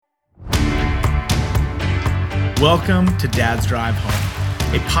Welcome to Dad's Drive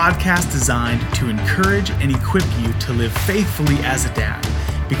Home, a podcast designed to encourage and equip you to live faithfully as a dad,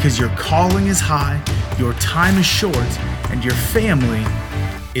 because your calling is high, your time is short, and your family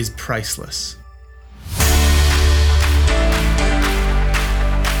is priceless.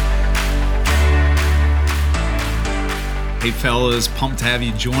 Hey fellas, pumped to have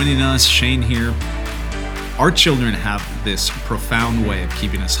you joining us. Shane here. Our children have this profound way of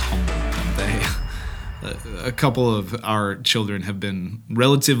keeping us humble, don't they? A couple of our children have been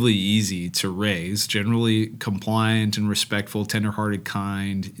relatively easy to raise, generally compliant and respectful, tender-hearted,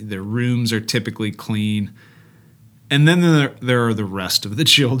 kind. Their rooms are typically clean. And then there are the rest of the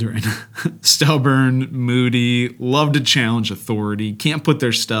children. Stubborn, moody, love to challenge authority, can't put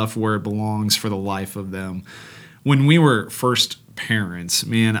their stuff where it belongs for the life of them. When we were first parents,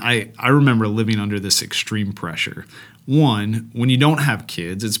 man, I remember living under this extreme pressure. One, when you don't have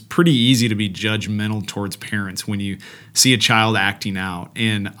kids, it's pretty easy to be judgmental towards parents when you see a child acting out.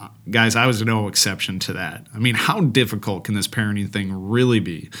 And guys, I was no exception to that. I mean, how difficult can this parenting thing really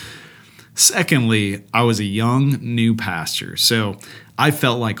be? Secondly, I was a young, new pastor, so I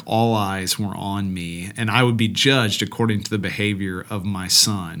felt like all eyes were on me, and I would be judged according to the behavior of my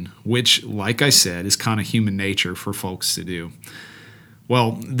son, which, like I said, is kind of human nature for folks to do.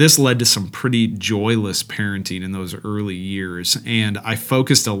 Well, this led to some pretty joyless parenting in those early years, and I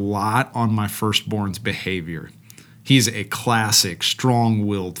focused a lot on my firstborn's behavior. He's a classic,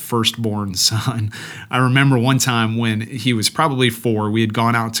 strong-willed firstborn son. I remember one time when he was probably 4, we had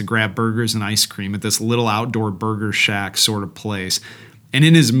gone out to grab burgers and ice cream at this little outdoor burger shack sort of place. And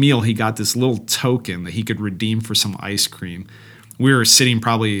in his meal, he got this little token that he could redeem for some ice cream. We were sitting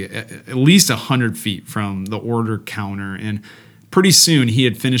probably at least 100 feet from the order counter, and pretty soon he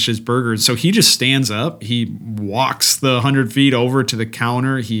had finished his burger. So he just stands up, he walks the 100 feet over to the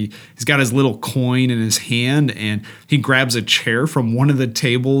counter, he's got his little coin in his hand, and he grabs a chair from one of the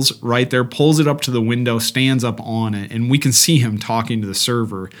tables right there, pulls it up to the window, stands up on it, and we can see him talking to the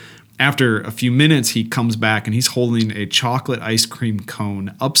server. After a few minutes, he comes back and he's holding a chocolate ice cream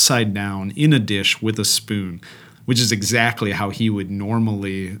cone upside down in a dish with a spoon, which is exactly how we would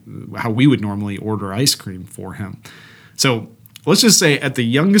normally order ice cream for him. So let's just say at the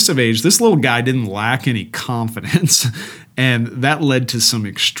youngest of age, this little guy didn't lack any confidence, and that led to some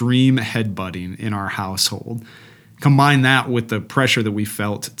extreme headbutting in our household. Combine that with the pressure that we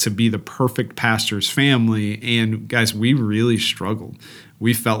felt to be the perfect pastor's family, and guys, we really struggled.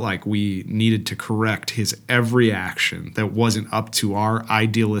 We felt like we needed to correct his every action that wasn't up to our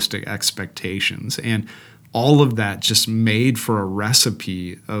idealistic expectations, and all of that just made for a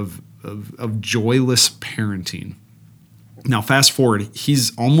recipe of joyless parenting. Now, fast forward,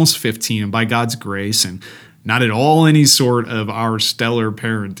 he's almost 15, and by God's grace, and not at all any sort of our stellar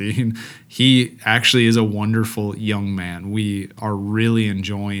parenting, he actually is a wonderful young man. We are really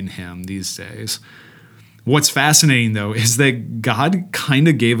enjoying him these days. What's fascinating, though, is that God kind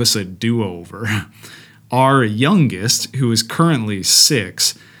of gave us a do-over. Our youngest, who is currently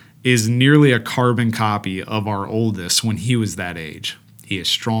 6, is nearly a carbon copy of our oldest when he was that age. He is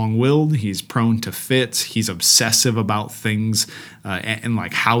strong-willed, he's prone to fits, he's obsessive about things and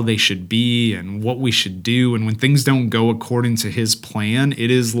like how they should be and what we should do. And when things don't go according to his plan, it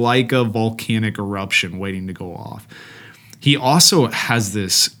is like a volcanic eruption waiting to go off. He also has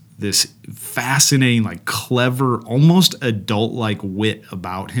this fascinating, like clever, almost adult-like wit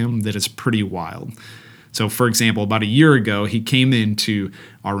about him that is pretty wild. So, for example, about a year ago, he came into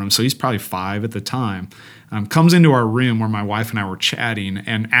our room, so he's probably 5 at the time, comes into our room where my wife and I were chatting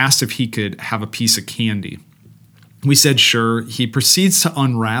and asked if he could have a piece of candy. We said sure. He proceeds to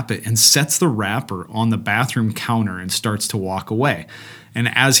unwrap it and sets the wrapper on the bathroom counter and starts to walk away. And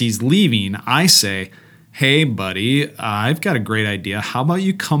as he's leaving, I say, "Hey, buddy, I've got a great idea. How about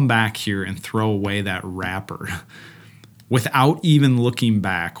you come back here and throw away that wrapper?" Without even looking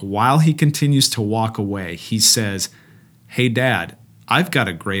back, while he continues to walk away, he says, "Hey, Dad, I've got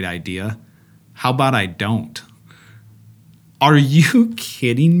a great idea. How about I don't?" Are you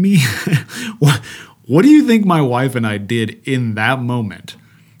kidding me? What do you think my wife and I did in that moment?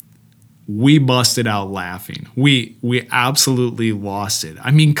 We busted out laughing. We absolutely lost it.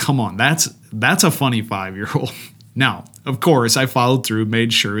 I mean, come on, that's a funny 5-year-old. Now, of course, I followed through,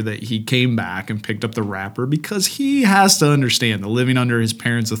 made sure that he came back and picked up the wrapper because he has to understand that living under his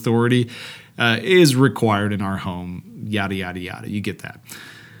parents' authority is required in our home, yada, yada, yada. You get that.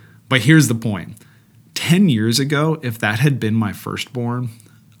 But here's the point. 10 years ago, if that had been my firstborn,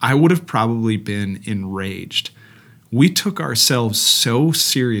 I would have probably been enraged. We took ourselves so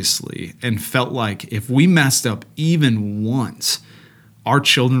seriously and felt like if we messed up even once, our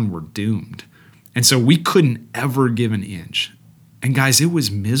children were doomed. And so we couldn't ever give an inch. And guys, it was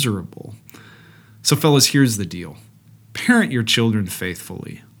miserable. So fellas, here's the deal. Parent your children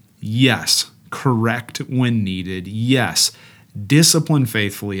faithfully. Yes, correct when needed. Yes, discipline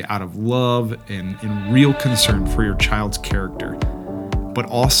faithfully out of love and real concern for your child's character. But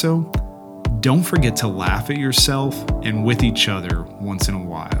also, don't forget to laugh at yourself and with each other once in a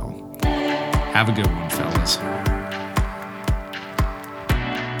while. Have a good one, fellas.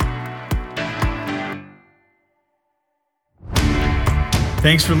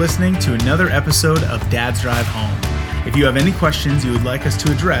 Thanks for listening to another episode of Dad's Drive Home. If you have any questions you would like us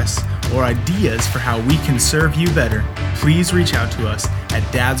to address or ideas for how we can serve you better, please reach out to us at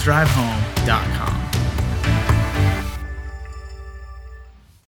dadsdrivehome.com.